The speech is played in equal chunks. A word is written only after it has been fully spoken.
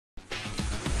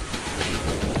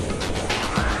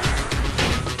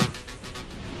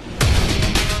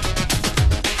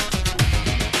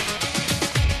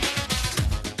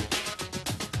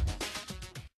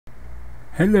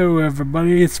Hello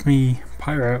everybody, it's me,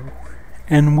 Pyro,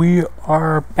 and we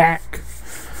are back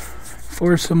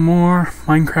for some more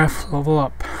Minecraft Level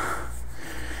Up.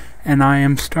 And I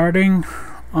am starting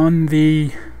on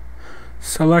the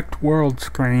Select World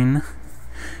screen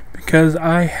because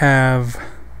I have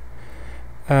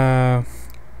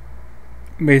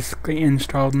basically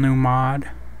installed a new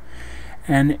mod,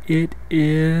 and it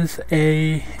is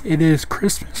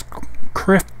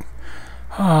ChristmasCraft.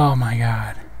 Oh my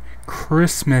god.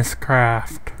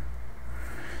 ChristmasCraft.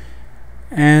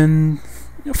 And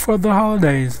for the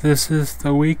holidays, this is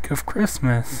the week of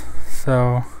Christmas.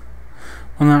 So,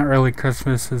 well, not really,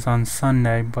 Christmas is on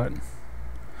Sunday, but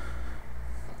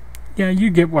yeah, you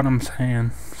get what I'm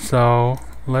saying. So,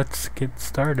 let's get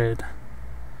started.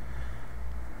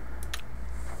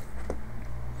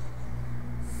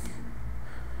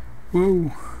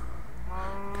 Whoa.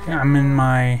 Okay, I'm in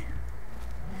my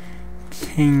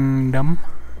kingdom.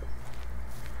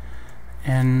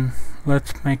 And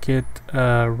let's make it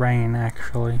rain,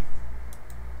 actually.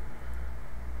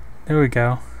 There we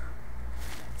go.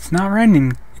 It's not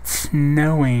raining, it's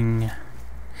snowing.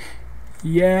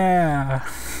 Yeah.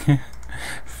 It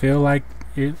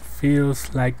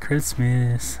feels like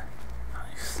Christmas.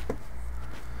 Nice.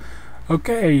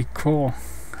 Okay, cool.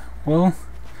 Well,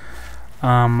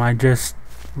 I just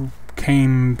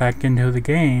came back into the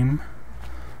game.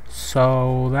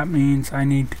 So that means I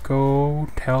need to go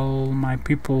tell my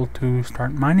people to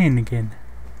start mining again.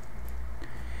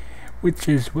 Which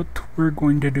is what we're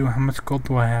going to do. How much gold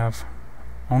do I have?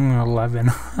 Only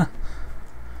 11.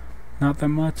 Not that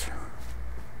much.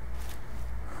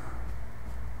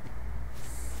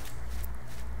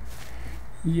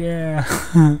 Yeah.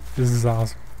 This is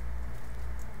awesome.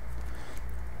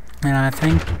 And I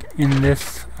think in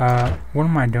this, what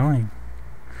am I doing?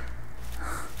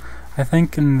 I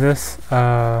think in this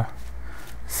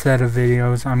set of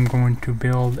videos I'm going to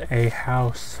build a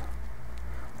house,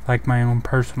 like my own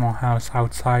personal house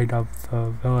outside of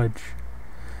the village.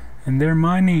 And they're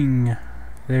mining.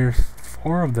 There's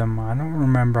 4 of them. I don't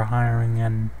remember hiring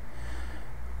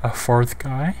a 4th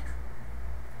guy.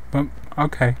 But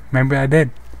okay, maybe I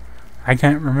did. I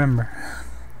can't remember.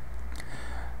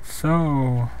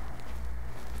 So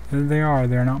there they are.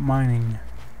 They're not mining.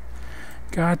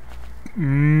 God.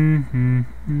 I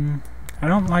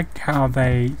don't like how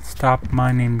they stop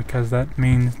mining, because that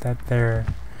means that they're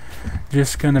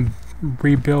just gonna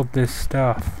rebuild this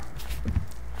stuff,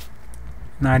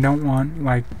 and I don't want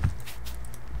like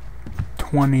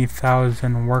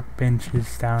 20,000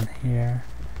 workbenches down here,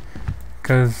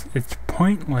 because it's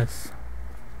pointless.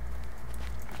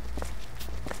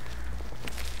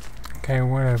 Okay,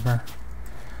 whatever.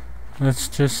 Let's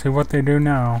just see what they do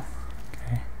now.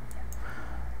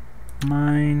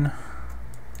 Mine,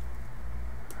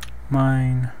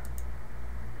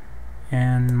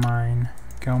 and mine.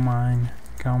 Go mine,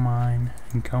 go mine,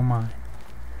 and go mine.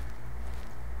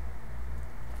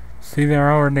 See,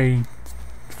 they're already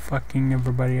fucking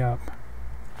everybody up.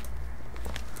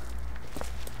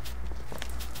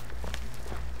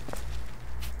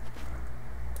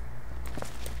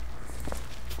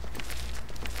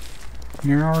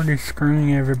 You're already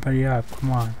screwing everybody up, come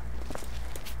on.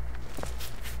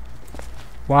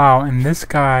 Wow, and this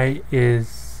guy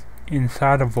is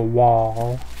inside of a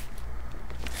wall,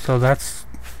 so that's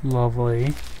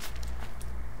lovely.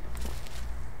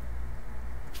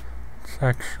 It's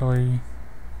actually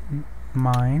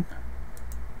mine.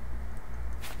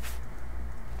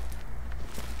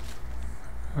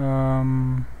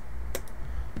 Let's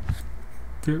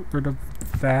get rid of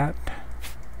that.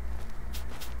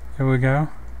 There we go.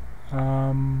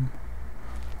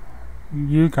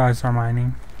 You guys are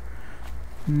mining.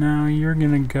 Now you're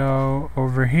gonna go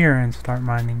over here and start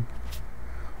mining.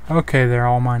 Okay, they're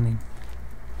all mining.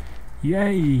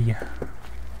 Yay!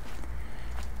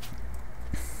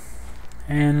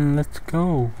 And let's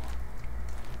go.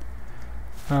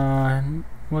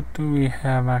 What do we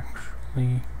have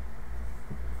actually?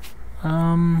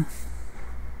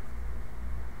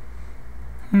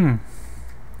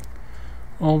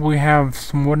 Well, we have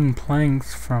some wooden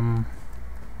planks from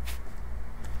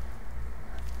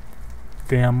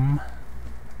them.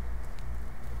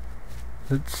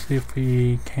 Let's see if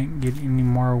we can't get any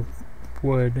more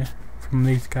wood from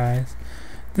these guys.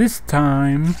 This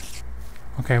time,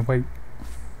 okay, wait.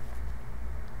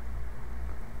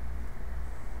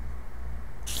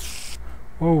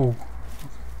 Whoa.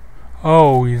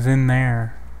 Oh, he's in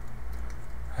there,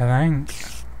 I think.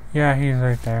 Yeah, he's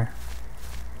right there.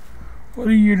 What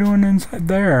are you doing inside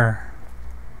there?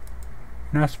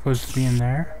 You're not supposed to be in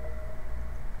there.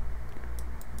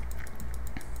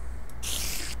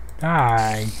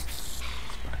 Die.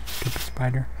 stupid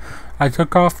spider. I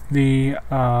took off the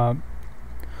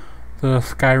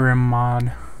Skyrim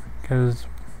mod because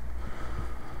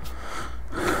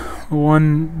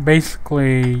one,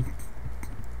 basically,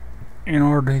 in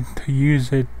order to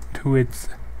use it to its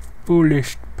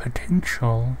foolish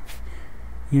potential,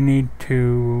 you need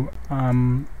to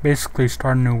basically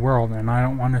start a new world, and I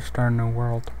don't want to start a new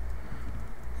world,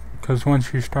 because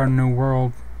once you start a new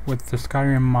world with the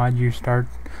Skyrim mod, you start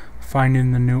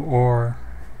finding the new ore,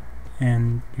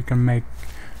 and you can make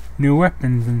new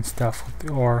weapons and stuff with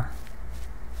the ore.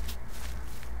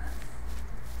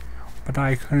 But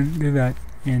I couldn't do that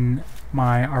in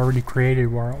my already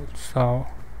created world, so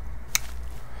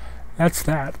that's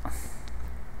that.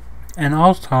 And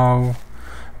also,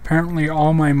 apparently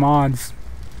all my mods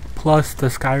plus the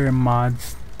Skyrim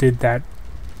mods did that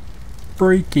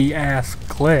freaky ass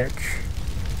glitch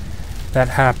that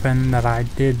happened that I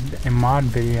did a mod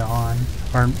video on,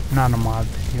 or not a mod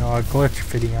video, a glitch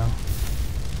video.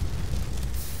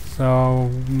 So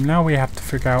now we have to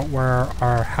figure out where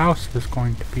our house is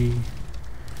going to be.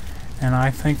 And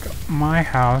I think my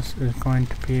house is going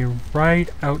to be right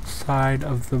outside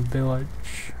of the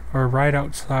village, or right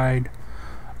outside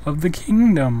of the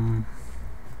kingdom.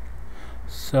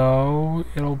 So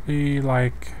it'll be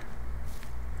like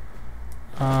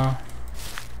come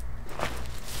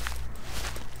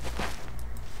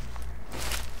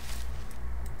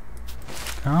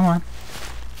on.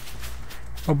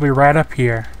 It'll be right up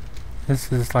here.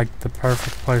 This is like the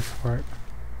perfect place for it.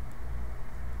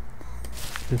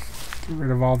 Just get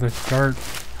rid of all this dirt.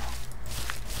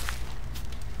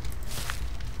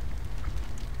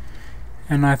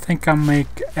 And I think I'll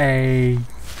make a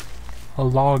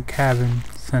log cabin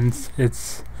since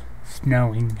it's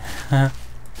snowing.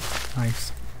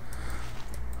 Nice.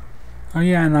 Oh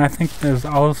yeah, and I think there's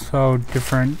also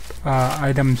different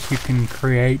items you can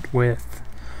create with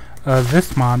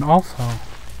this mod also.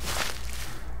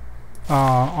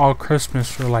 All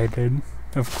Christmas related,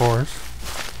 of course.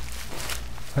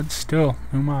 But still,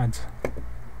 new mods.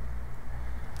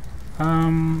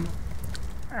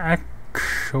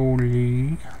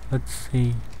 Actually, let's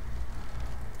see.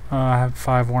 I have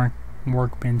 5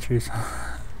 workbenches.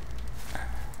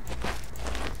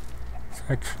 It's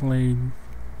actually,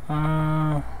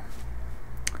 I'm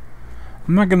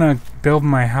not gonna build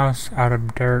my house out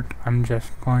of dirt. I'm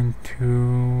just going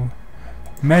to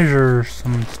measure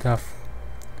some stuff.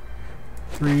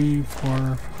 3,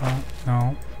 4, 5,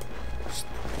 no.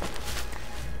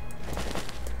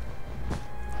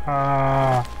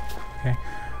 Okay.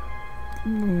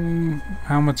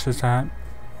 How much is that?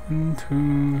 1,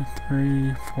 2,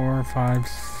 3, 4, 5,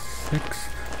 6,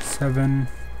 7,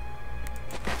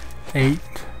 8.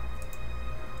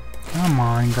 Come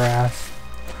on, grass.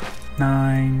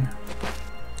 9,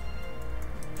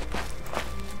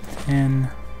 10,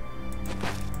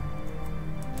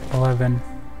 11.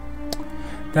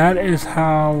 That is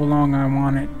how long I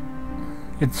want it.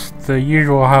 It's the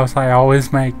usual house I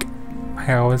always make.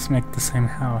 I always make the same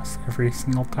house every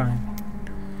single time.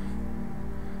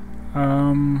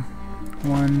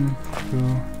 1,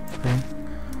 2, 3.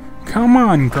 Come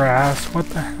on, grass. What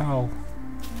the hell?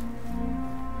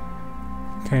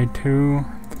 Okay, 2,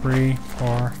 3,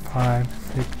 4, 5,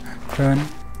 6, 7,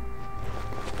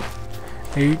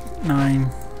 8,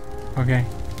 9. Okay.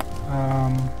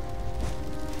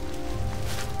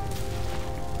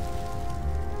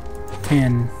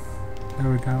 10.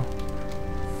 There we go.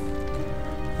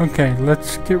 Okay,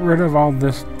 let's get rid of all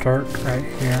this dirt right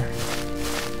here.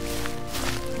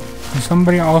 And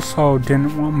somebody also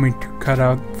didn't want me to cut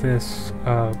out this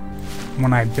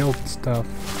when I built stuff.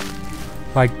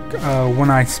 Like when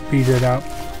I speed it up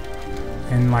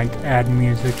and like add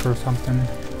music or something.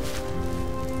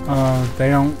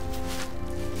 They don't,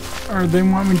 or they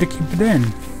want me to keep it in,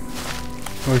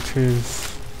 which is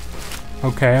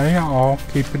okay. I'll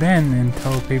keep it in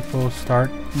until people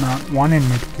start not wanting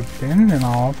me to keep it in, then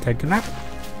I'll take it out.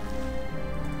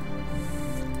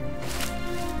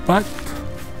 But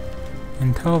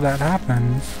until that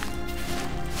happens,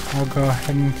 I'll go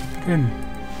ahead and keep it in.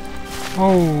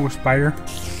 Oh, spider.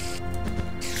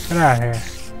 Get out of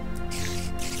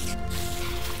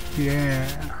here. Yeah.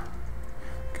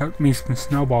 Got me some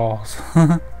snowballs.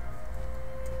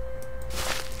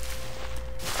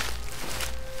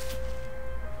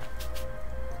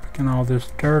 Picking all this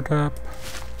dirt up.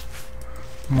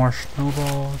 More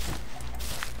snowballs.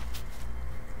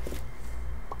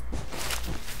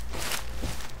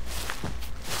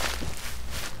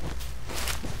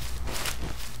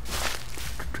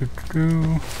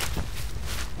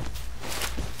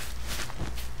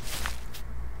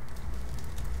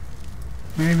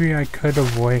 Maybe I could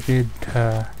have waited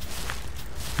to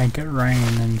make it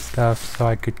rain and stuff so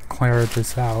I could clear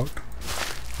this out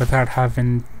without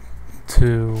having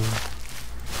to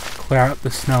clear out the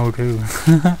snow too.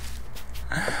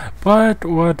 But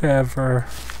whatever.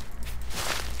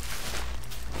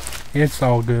 It's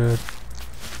all good.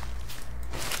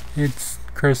 It's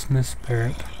Christmas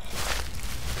spirit.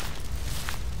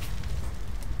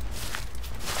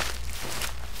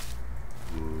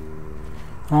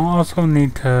 I'll also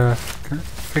need to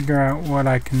figure out what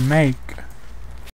I can make